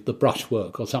analogy, of the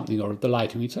brushwork or something, or of the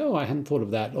lighting. You say, I hadn't thought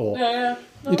of that. Or No.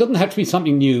 It doesn't have to be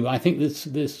something new. I think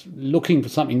this looking for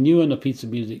something new in a piece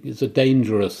of music is a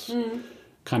dangerous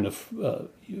kind of...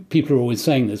 people are always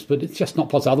saying this, but it's just not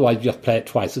possible. Otherwise, you just play it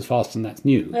twice as fast and that's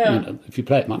new. Yeah. If you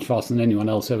play it much faster than anyone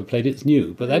else ever played it, it's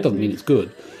new. But that doesn't mean it's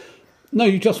good. No,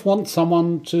 you just want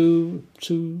someone to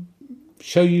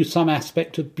show you some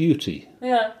aspect of beauty.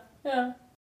 Yeah.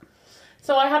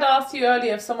 So I had asked you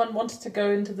earlier if someone wanted to go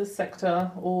into this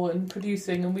sector or in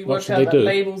producing, and we worked out that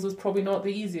labels was probably not the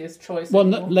easiest choice. Well,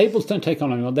 labels don't take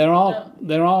on anyone. There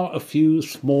are a few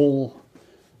small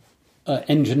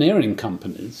engineering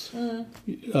companies.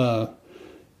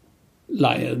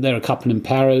 Like there are a couple in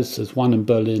Paris. There's one in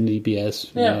Berlin,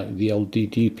 EBS. The old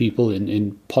DD people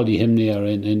in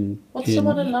Polyhymnia in. What's the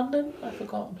one in London? I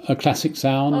forgot. A Classic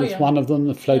Sound is one of them.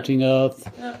 The Floating Earth.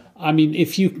 Yeah. I mean,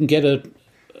 if you can get a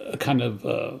kind of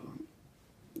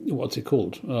what's it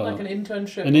called? Like an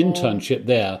internship. An internship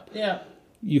there. Yeah.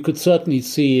 You could certainly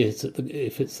see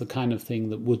if it's the kind of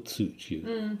thing that would suit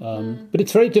you. But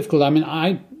it's very difficult. I mean,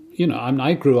 I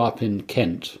grew up in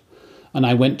Kent, and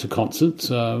I went to concerts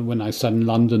when I studied in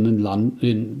London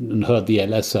and heard the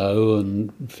LSO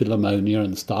and Philharmonia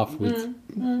and stuff with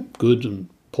good and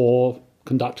poor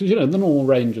conductors. The normal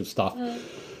range of stuff.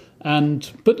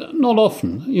 But not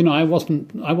often. I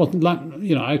wasn't like,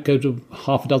 I'd go to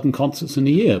half a dozen concerts in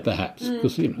a year, perhaps,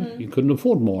 because, you couldn't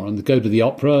afford more. And to go to the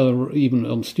opera, even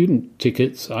on student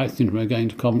tickets, I think we're going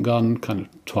to Covent Garden kind of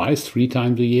twice, 3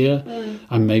 times a year.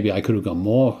 And maybe I could have gone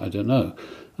more, I don't know.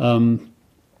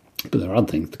 But there are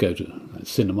other things to go to, like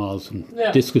cinemas and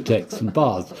discotheques and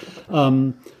bars.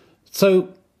 So,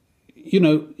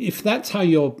 if that's how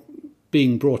you're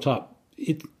being brought up,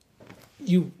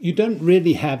 you don't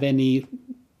really have any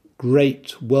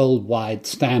great worldwide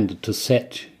standard to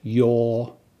set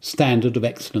your standard of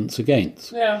excellence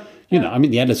against. I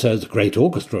mean, the LSO is a great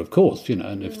orchestra, of course,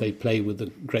 and if they play with a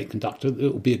great conductor, it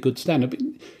will be a good standard. But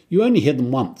you only hear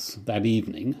them once that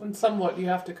evening. And somewhat you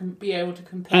have to be able to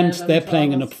compare and them they're to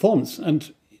playing in a others. performance.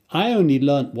 And I only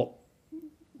learnt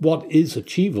what is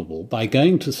achievable by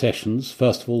going to sessions,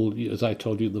 first of all, as I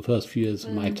told you, the first few years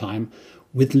of my time,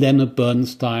 with Leonard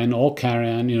Bernstein or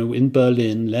Karajan, in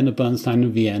Berlin, Leonard Bernstein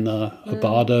in Vienna,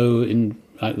 Abbado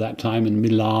at that time in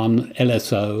Milan,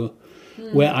 LSO,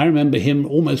 where I remember him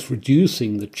almost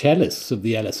reducing the cellists of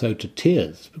the LSO to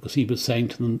tears because he was saying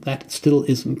to them, that still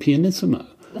isn't pianissimo,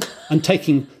 and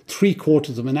taking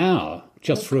 3/4 of an hour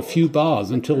just for a few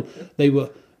bars until they were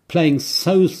playing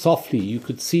so softly you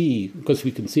could see, because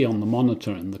we can see on the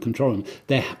monitor in the control room,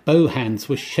 their bow hands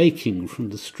were shaking from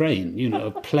the strain,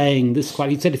 playing this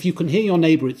quite. He said, if you can hear your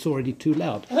neighbour, it's already too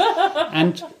loud.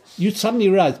 And you suddenly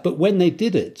realise, but when they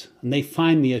did it, and they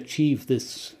finally achieved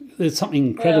this, there's something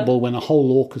incredible when a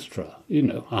whole orchestra,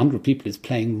 100 people is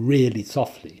playing really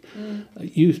softly.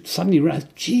 You suddenly realise,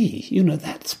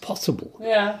 that's possible.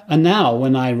 Yeah. And now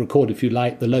when I record, if you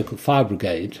like, the local fire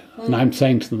brigade, and I'm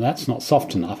saying to them, that's not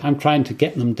soft enough, I'm trying to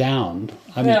get them down.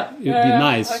 I mean, it would be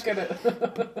nice. I get it.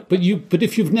 But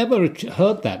if you've never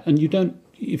heard that, and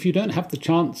if you don't have the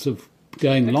chance of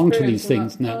going along to these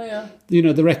things now,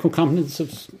 the record companies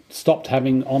have stopped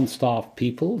having on-staff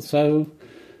people, so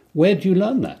where do you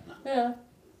learn that? Yeah,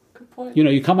 good point.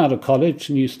 You come out of college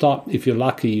and you start, if you're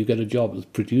lucky, you get a job as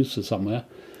producer somewhere,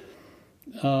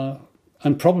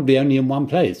 and probably only in one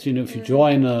place. If you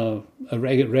join a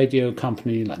radio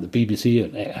company like the BBC,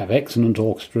 have excellent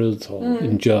orchestras, or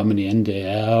in Germany,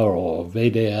 NDR or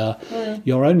WDR,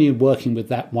 you're only working with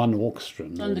that one orchestra.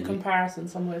 And the comparison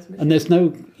somewhere is missing. And there's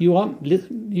no, you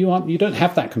don't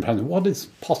have that comparison. What is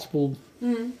possible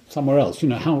somewhere else?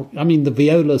 The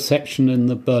viola section in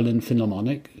the Berlin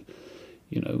Philharmonic,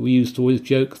 we used to always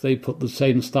joke they put the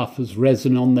same stuff as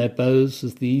resin on their bows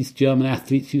as the East German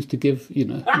athletes used to give, used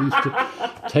to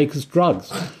take as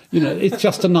drugs. It's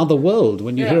just another world.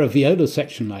 When you hear a viola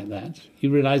section like that, you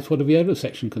realise what a viola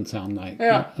section can sound like.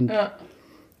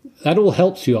 That all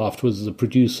helps you afterwards as a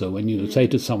producer when you say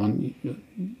to someone,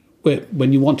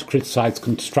 when you want to criticise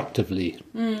constructively,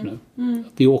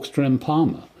 the orchestra in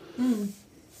Parma.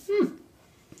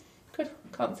 Good.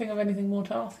 Can't think of anything more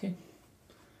to ask you.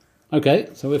 Okay,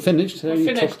 so we're finished. So you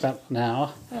finished. talked about an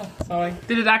hour. Oh, sorry.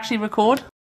 Did it actually record?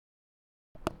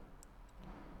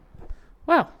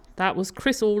 Well, that was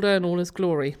Chris Alder in all his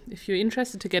glory. If you're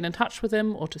interested to get in touch with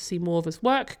him or to see more of his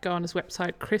work, go on his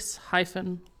website,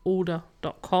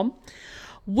 chris-alder.com.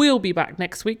 We'll be back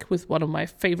next week with one of my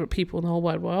favourite people in the whole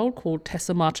wide world called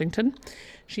Tessa Marchington.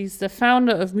 She's the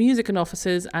founder of Music and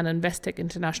Offices and Investec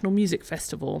International Music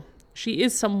Festival. She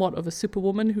is somewhat of a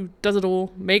superwoman who does it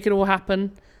all, make it all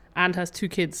happen, and has 2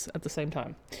 kids at the same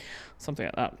time. Something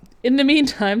like that. In the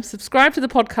meantime, subscribe to the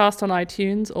podcast on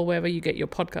iTunes or wherever you get your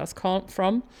podcast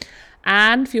from.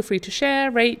 And feel free to share,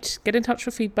 rate, get in touch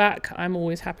for feedback. I'm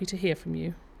always happy to hear from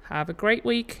you. Have a great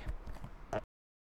week.